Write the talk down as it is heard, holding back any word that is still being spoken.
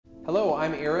Hello,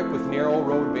 I'm Erik with Narrow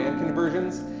Road Van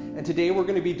Conversions, and today we're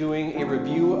going to be doing a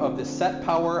review of the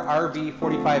Setpower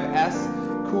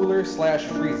RV45S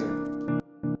cooler/freezer.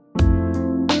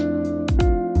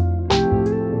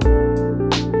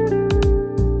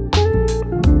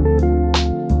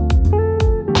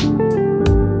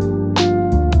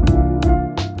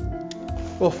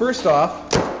 Well, first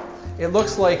off, it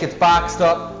looks like it's boxed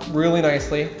up really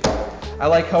nicely. I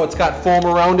like how it's got foam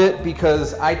around it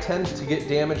because I tend to get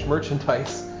damaged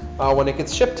merchandise when it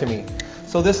gets shipped to me.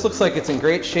 So this looks like it's in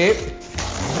great shape,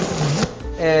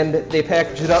 and they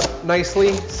package it up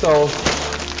nicely so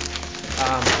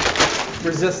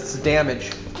resists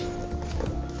damage.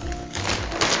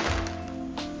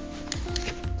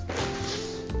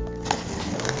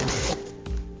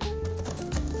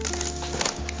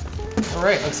 All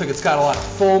right, looks like it's got a lot of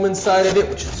foam inside of it,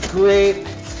 which is great.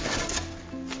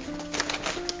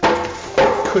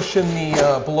 Cushion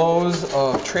the blows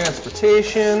of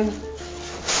transportation.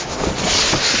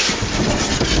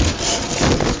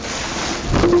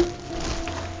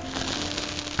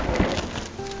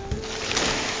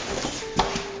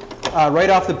 Right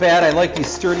off the bat, I like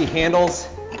these sturdy handles.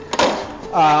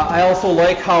 I also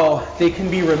like how they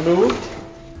can be removed.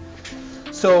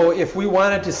 So if we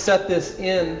wanted to set this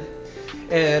in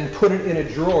and put it in a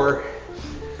drawer,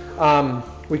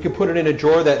 we could put it in a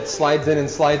drawer that slides in and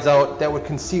slides out that would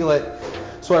conceal it.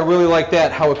 So I really like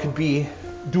that, how it could be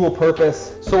dual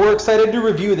purpose. So we're excited to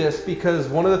review this because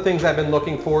one of the things I've been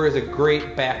looking for is a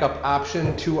great backup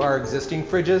option to our existing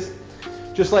fridges.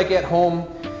 Just like at home,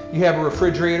 you have a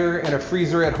refrigerator and a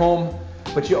freezer at home,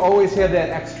 but you always have that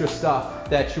extra stuff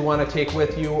that you want to take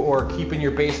with you or keep in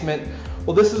your basement.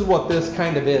 Well, this is what this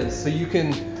kind of is. So you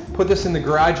can put this in the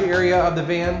garage area of the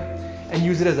van and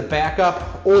use it as a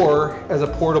backup or as a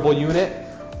portable unit,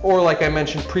 or like I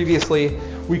mentioned previously,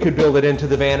 we could build it into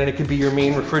the van and it could be your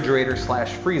main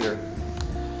refrigerator/freezer.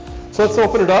 So let's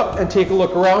open it up and take a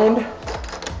look around.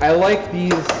 I like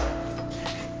these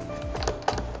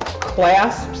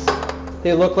clasps.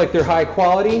 They look like they're high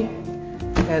quality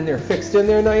and they're fixed in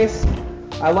there nice.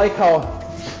 I like how,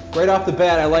 right off the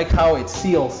bat, I like how it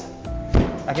seals.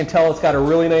 I can tell it's got a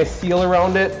really nice seal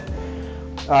around it.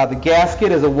 The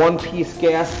gasket is a one-piece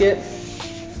gasket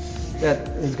that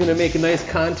is going to make a nice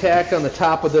contact on the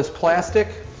top of this plastic.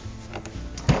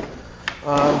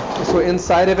 So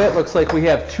inside of it looks like we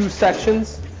have two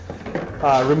sections,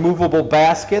 removable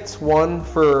baskets, one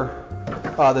for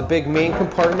the big main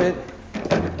compartment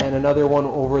and another one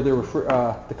over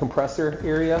the compressor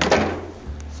area.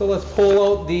 So let's pull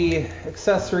out the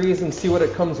accessories and see what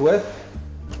it comes with.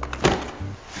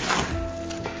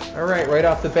 All right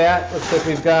off the bat, looks like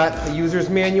we've got a user's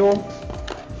manual.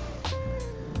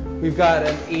 We've got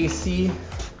an AC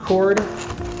cord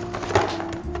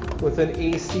with an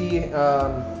AC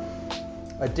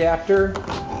adapter.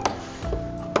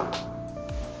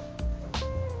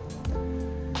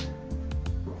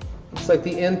 Looks like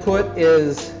the input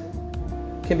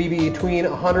can be between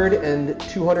 100 and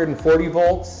 240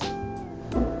 volts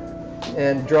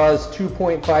and draws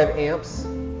 2.5 amps.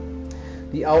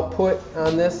 The output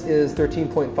on this is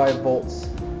 13.5 volts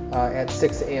at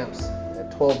 6 amps at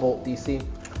 12 volt DC.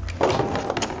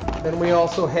 Then we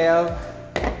also have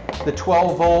the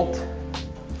 12 volt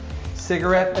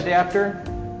cigarette adapter,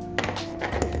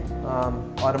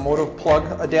 automotive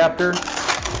plug adapter,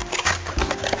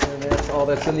 and that's all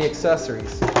that's in the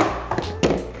accessories.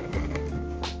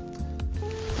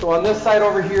 So on this side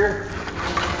over here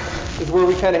is where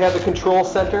we kind of have the control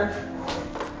center.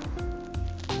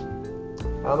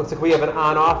 Looks like we have an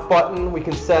on-off button. We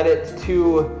can set it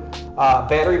to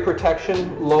battery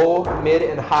protection, low, mid,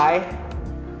 and high.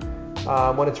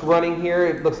 When it's running here,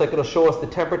 it looks like it'll show us the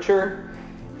temperature,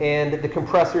 and the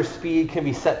compressor speed can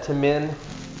be set to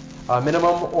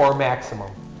minimum or maximum.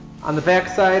 On the back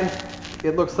side,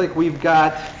 it looks like we've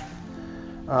got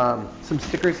some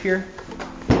stickers here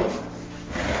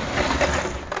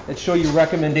that show you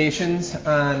recommendations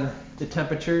on the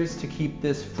temperatures to keep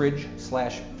this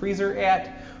fridge/freezer at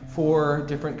for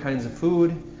different kinds of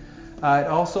food. It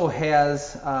also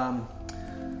has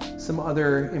some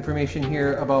other information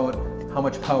here about how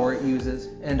much power it uses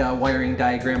and a wiring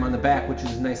diagram on the back, which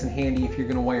is nice and handy if you're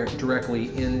going to wire it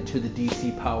directly into the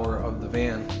DC power of the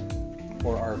van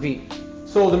or RV.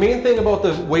 So the main thing about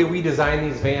the way we design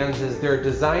these vans is they're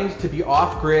designed to be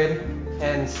off-grid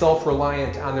and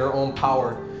self-reliant on their own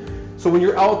power. So when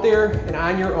you're out there and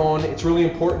on your own, it's really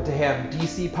important to have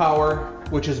DC power,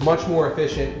 which is much more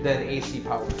efficient than AC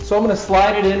power. So I'm going to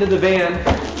slide it into the van,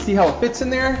 see how it fits in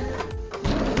there.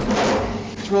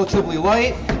 It's relatively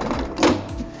light.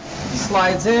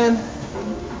 Slides in.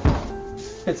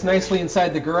 Fits nicely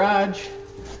inside the garage.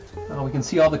 We can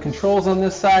see all the controls on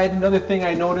this side. Another thing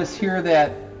I noticed here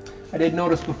that I didn't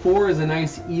notice before is a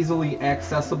nice, easily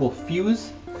accessible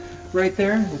fuse right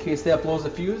there in case that blows a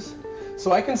fuse.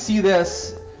 So I can see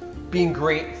this being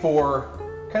great for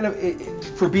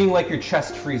for being like your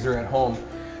chest freezer at home.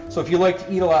 So if you like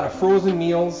to eat a lot of frozen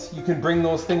meals, you can bring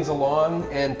those things along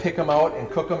and pick them out and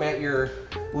cook them at your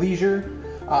leisure.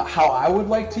 How I would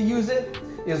like to use it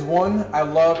is, one, I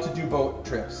love to do boat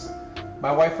trips.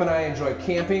 My wife and I enjoy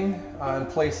camping in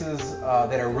places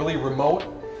that are really remote,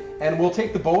 and we'll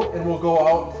take the boat and we'll go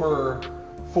out for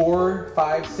 4,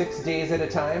 5, 6 days at a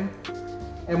time.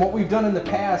 And what we've done in the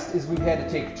past is we've had to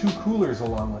take 2 coolers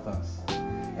along with us.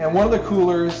 And one of the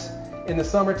coolers in the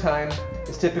summertime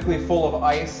is typically full of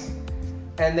ice,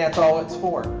 and that's all it's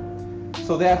for.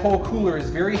 So that whole cooler is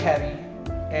very heavy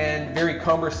and very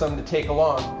cumbersome to take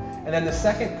along. And then the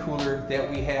second cooler that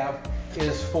we have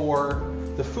is for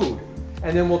the food.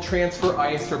 And then we'll transfer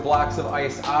ice or blocks of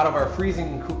ice out of our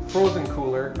frozen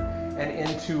cooler and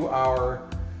into our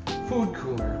food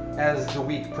cooler as the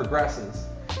week progresses.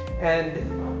 And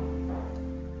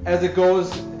as it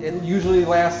goes, it usually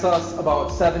lasts us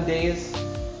about 7 days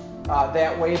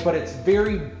that way, but it's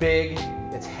very big,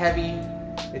 it's heavy,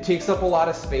 it takes up a lot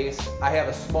of space. I have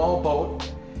a small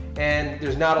boat and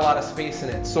there's not a lot of space in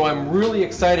it. So I'm really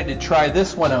excited to try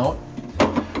this one out,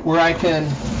 where I can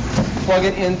plug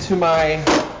it into my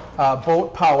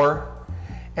boat power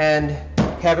and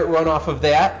have it run off of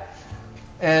that.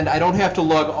 And I don't have to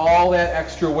lug all that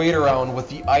extra weight around with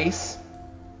the ice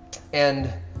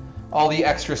and all the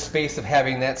extra space of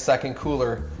having that second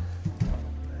cooler.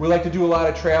 We like to do a lot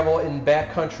of travel in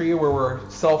backcountry where we're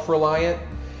self-reliant,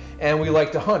 and we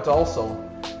like to hunt also.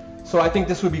 So I think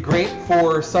this would be great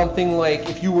for something like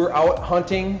if you were out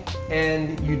hunting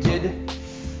and you did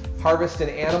harvest an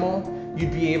animal,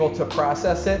 you'd be able to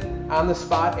process it on the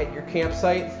spot at your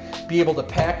campsite, be able to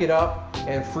pack it up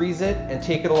and freeze it and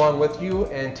take it along with you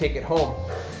and take it home.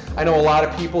 I know a lot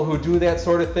of people who do that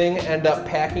sort of thing end up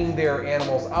packing their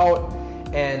animals out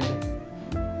and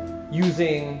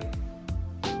using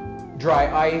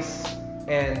dry ice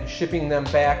and shipping them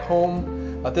back home.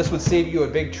 This would save you a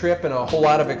big trip and a whole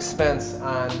lot of expense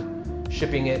on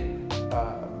shipping it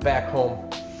back home.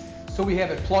 So we have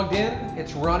it plugged in,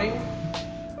 it's running.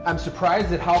 I'm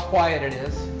surprised at how quiet it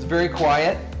is. It's very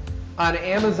quiet. On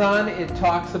Amazon, it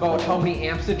talks about how many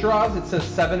amps it draws. It says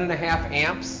 7.5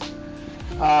 amps.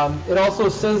 It also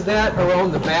says that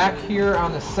around the back here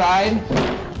on the side,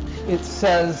 it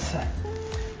says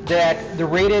that the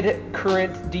rated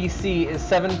current DC is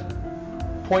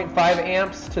 7.5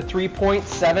 amps to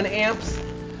 3.7 amps.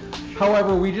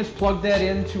 However, we just plugged that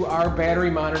into our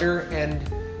battery monitor and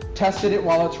tested it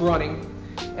while it's running,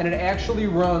 and it actually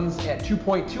runs at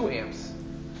 2.2 amps.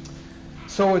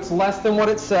 So it's less than what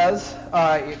it says.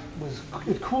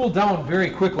 It cooled down very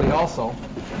quickly also.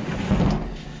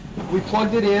 We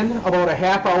plugged it in about a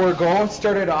half hour ago. It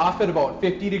started off at about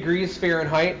 50 degrees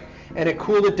Fahrenheit, and it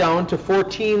cooled it down to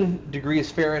 14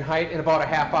 degrees Fahrenheit in about a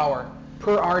half hour.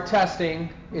 Per our testing,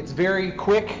 it's very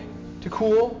quick to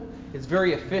cool, it's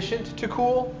very efficient to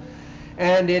cool,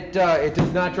 and it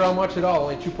does not draw much at all,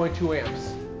 only 2.2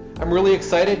 amps. I'm really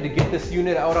excited to get this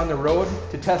unit out on the road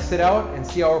to test it out and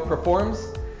see how it performs.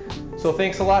 So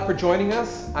thanks a lot for joining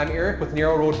us. I'm Erik with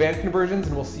Narrow Road Van Conversions,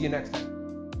 and we'll see you next time.